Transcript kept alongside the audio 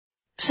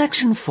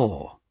Section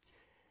 4.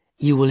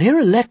 You will hear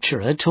a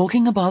lecturer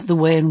talking about the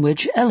way in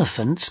which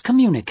elephants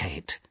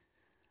communicate.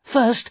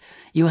 First,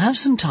 you have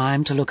some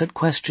time to look at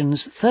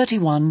questions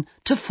 31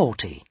 to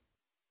 40.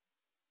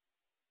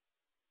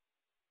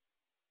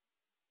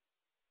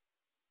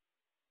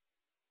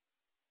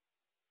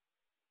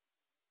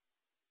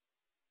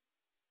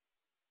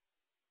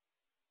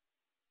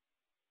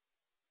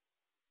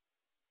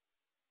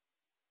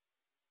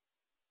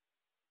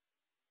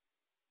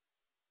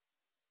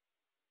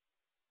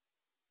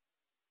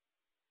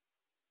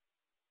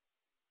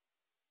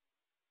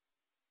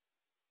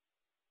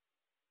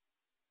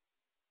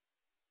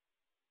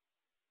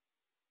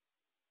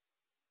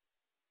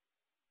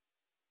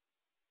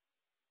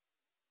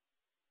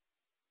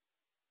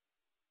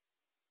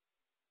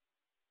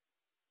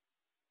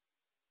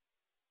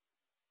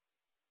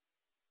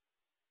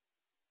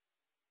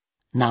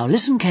 Now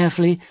listen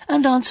carefully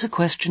and answer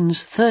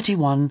questions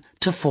 31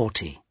 to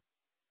 40.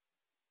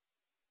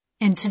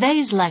 In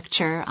today's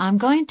lecture, I'm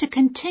going to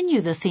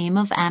continue the theme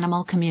of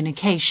animal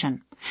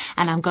communication,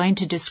 and I'm going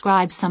to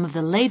describe some of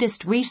the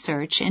latest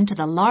research into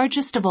the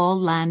largest of all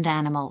land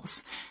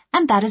animals,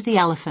 and that is the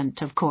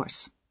elephant, of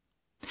course.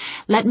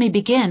 Let me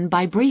begin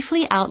by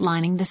briefly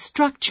outlining the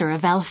structure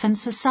of elephant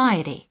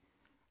society.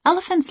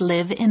 Elephants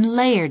live in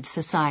layered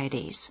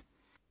societies.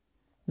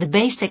 The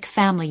basic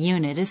family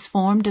unit is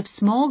formed of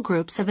small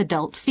groups of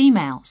adult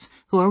females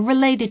who are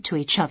related to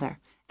each other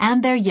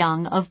and their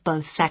young of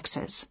both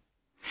sexes.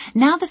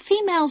 Now the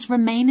females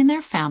remain in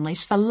their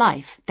families for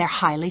life. They're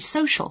highly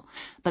social,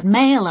 but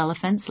male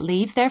elephants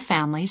leave their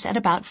families at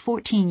about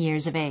 14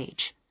 years of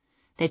age.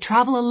 They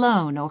travel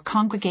alone or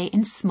congregate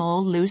in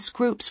small, loose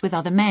groups with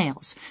other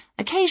males,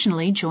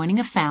 occasionally joining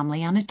a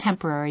family on a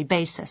temporary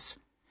basis.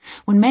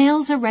 When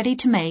males are ready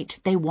to mate,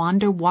 they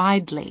wander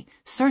widely,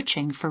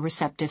 searching for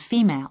receptive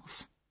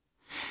females.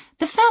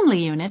 The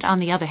family unit, on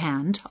the other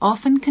hand,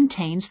 often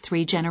contains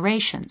 3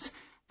 generations,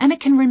 and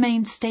it can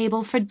remain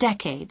stable for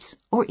decades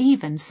or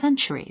even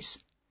centuries.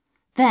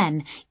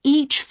 Then,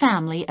 each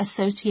family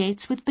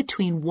associates with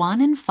between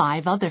 1 and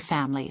 5 other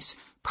families,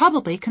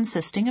 probably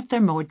consisting of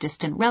their more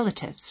distant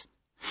relatives.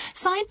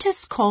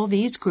 Scientists call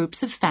these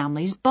groups of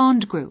families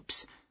bond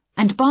groups,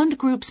 and bond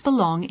groups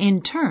belong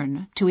in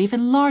turn to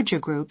even larger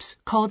groups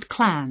called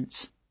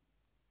clans.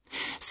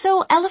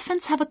 So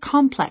elephants have a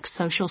complex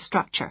social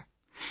structure,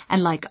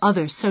 and like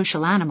other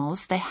social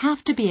animals, they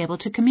have to be able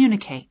to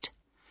communicate.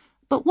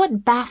 But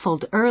what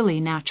baffled early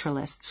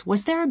naturalists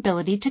was their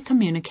ability to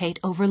communicate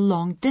over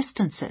long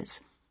distances.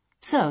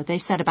 So they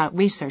set about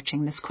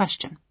researching this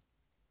question.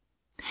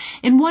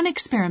 In one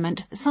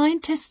experiment,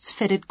 scientists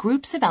fitted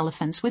groups of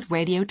elephants with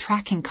radio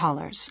tracking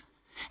collars,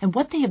 and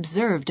what they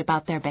observed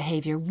about their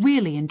behavior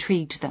really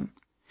intrigued them,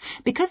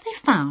 because they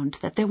found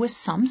that there was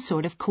some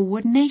sort of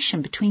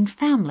coordination between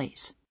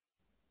families.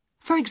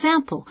 For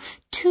example,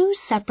 2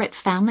 separate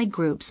family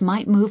groups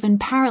might move in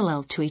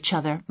parallel to each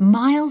other,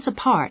 miles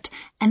apart,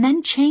 and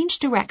then change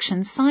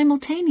directions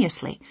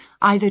simultaneously,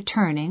 either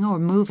turning or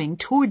moving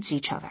towards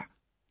each other.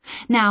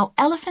 Now,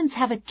 elephants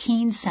have a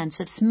keen sense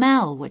of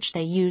smell, which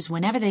they use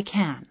whenever they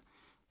can.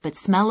 But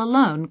smell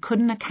alone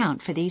couldn't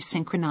account for these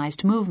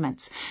synchronized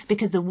movements,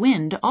 because the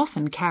wind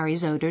often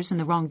carries odors in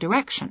the wrong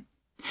direction.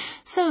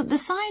 So the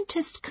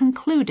scientists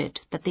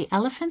concluded that the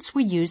elephants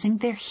were using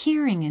their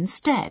hearing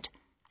instead,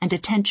 and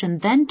attention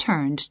then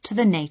turned to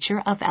the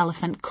nature of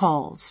elephant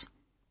calls.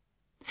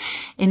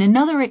 In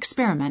another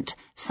experiment,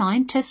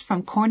 scientists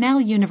from Cornell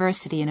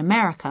University in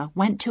America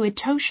went to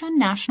Etosha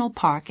National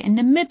Park in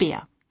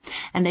Namibia,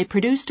 and they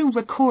produced a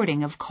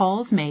recording of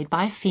calls made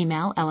by a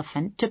female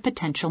elephant to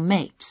potential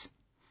mates.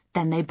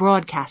 Then they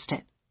broadcast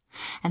it.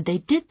 And they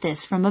did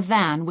this from a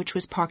van which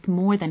was parked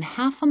more than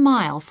half a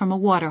mile from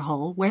a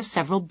waterhole where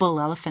several bull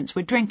elephants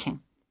were drinking.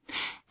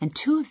 And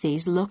 2 of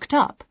these looked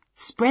up,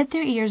 spread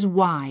their ears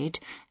wide,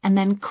 and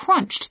then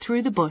crunched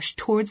through the bush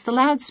towards the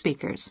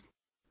loudspeakers.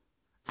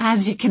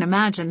 As you can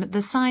imagine,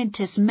 the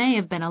scientists may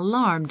have been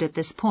alarmed at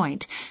this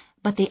point,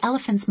 but the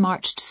elephants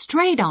marched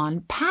straight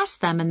on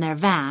past them in their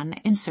van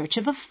in search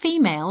of a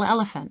female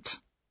elephant.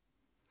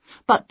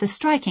 But the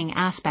striking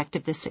aspect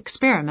of this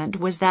experiment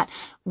was that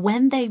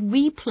when they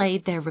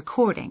replayed their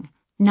recording,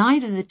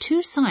 neither the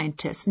 2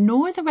 scientists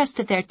nor the rest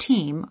of their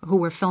team, who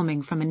were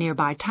filming from a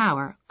nearby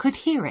tower, could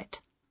hear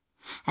it.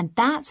 And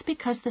that's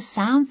because the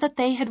sounds that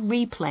they had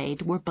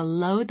replayed were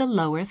below the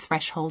lower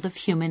threshold of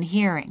human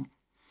hearing.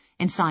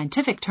 In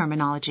scientific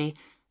terminology,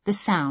 the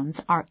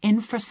sounds are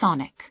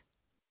infrasonic.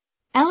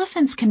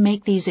 Elephants can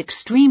make these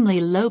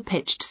extremely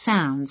low-pitched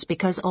sounds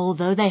because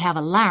although they have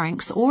a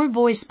larynx or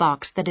voice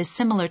box that is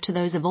similar to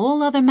those of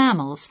all other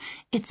mammals,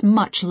 it's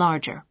much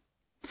larger.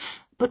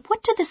 But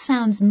what do the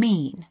sounds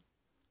mean?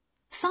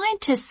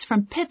 Scientists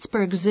from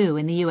Pittsburgh Zoo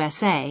in the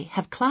USA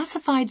have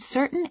classified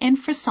certain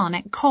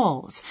infrasonic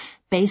calls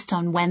based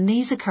on when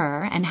these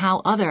occur and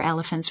how other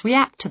elephants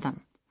react to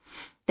them.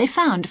 They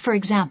found, for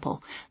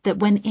example, that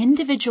when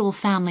individual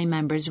family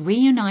members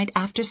reunite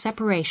after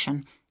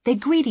separation, they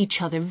greet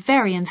each other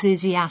very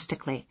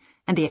enthusiastically,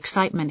 and the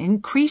excitement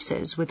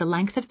increases with the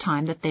length of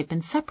time that they've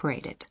been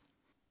separated.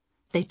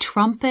 They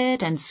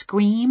trumpet and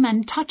scream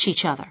and touch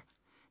each other.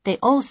 They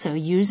also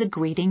use a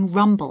greeting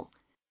rumble.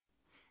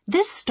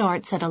 This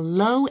starts at a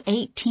low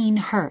 18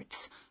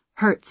 hertz.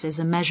 Hertz is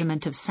a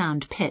measurement of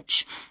sound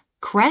pitch.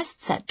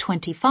 Crests at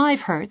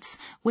 25 hertz,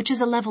 which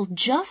is a level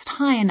just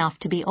high enough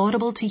to be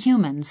audible to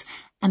humans,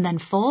 and then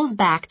falls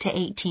back to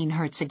 18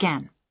 hertz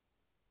again.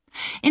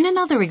 In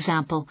another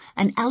example,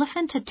 an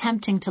elephant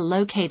attempting to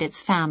locate its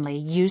family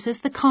uses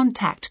the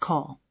contact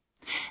call.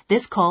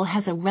 This call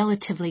has a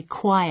relatively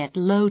quiet,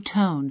 low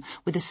tone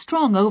with a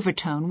strong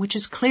overtone which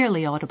is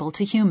clearly audible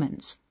to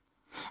humans.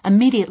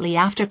 Immediately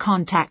after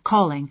contact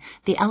calling,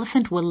 the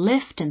elephant will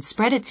lift and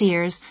spread its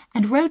ears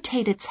and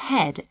rotate its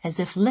head as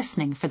if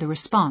listening for the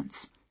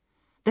response.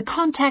 The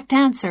contact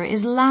answer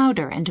is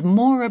louder and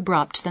more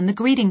abrupt than the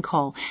greeting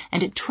call,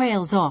 and it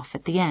trails off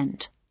at the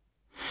end.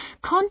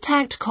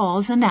 Contact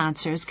calls and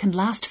answers can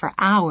last for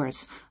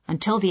hours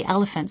until the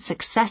elephant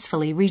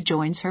successfully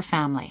rejoins her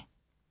family.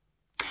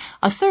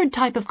 A third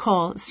type of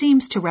call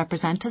seems to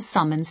represent a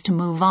summons to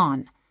move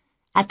on.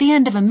 At the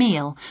end of a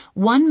meal,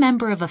 one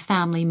member of a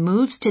family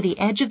moves to the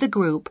edge of the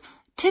group,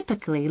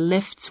 typically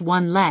lifts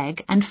one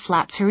leg and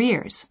flaps her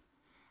ears.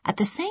 At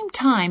the same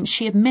time,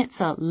 she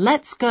emits a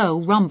 "let's go"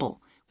 rumble,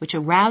 which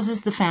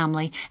arouses the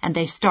family and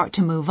they start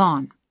to move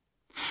on.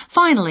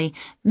 Finally,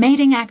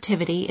 mating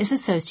activity is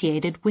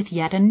associated with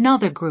yet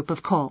another group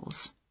of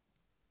calls.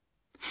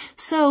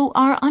 So,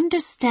 our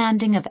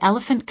understanding of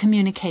elephant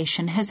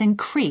communication has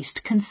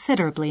increased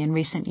considerably in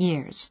recent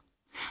years.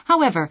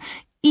 However,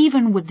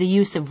 even with the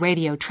use of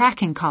radio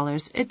tracking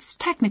collars, it's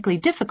technically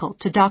difficult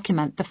to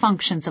document the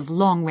functions of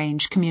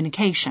long-range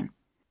communication.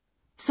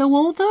 So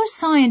although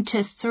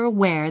scientists are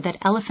aware that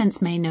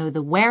elephants may know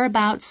the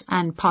whereabouts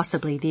and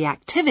possibly the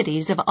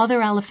activities of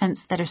other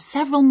elephants that are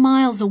several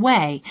miles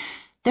away,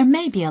 there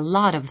may be a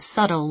lot of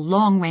subtle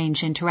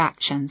long-range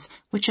interactions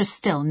which are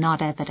still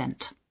not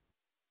evident.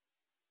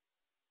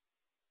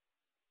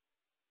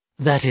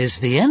 That is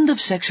the end of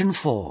section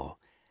 4.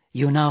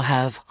 You now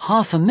have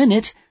half a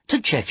minute to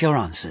check your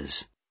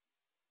answers.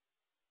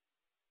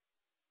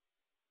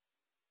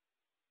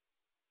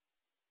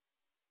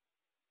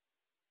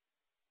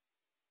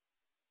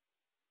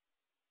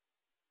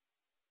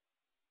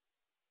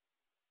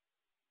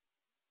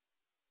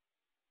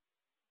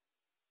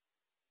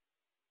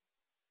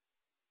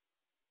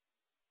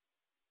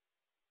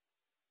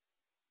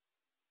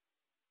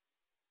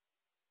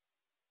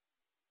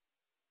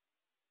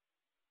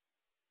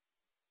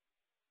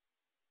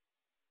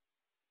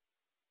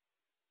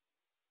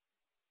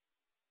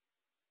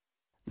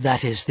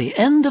 That is the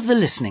end of the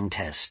listening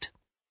test.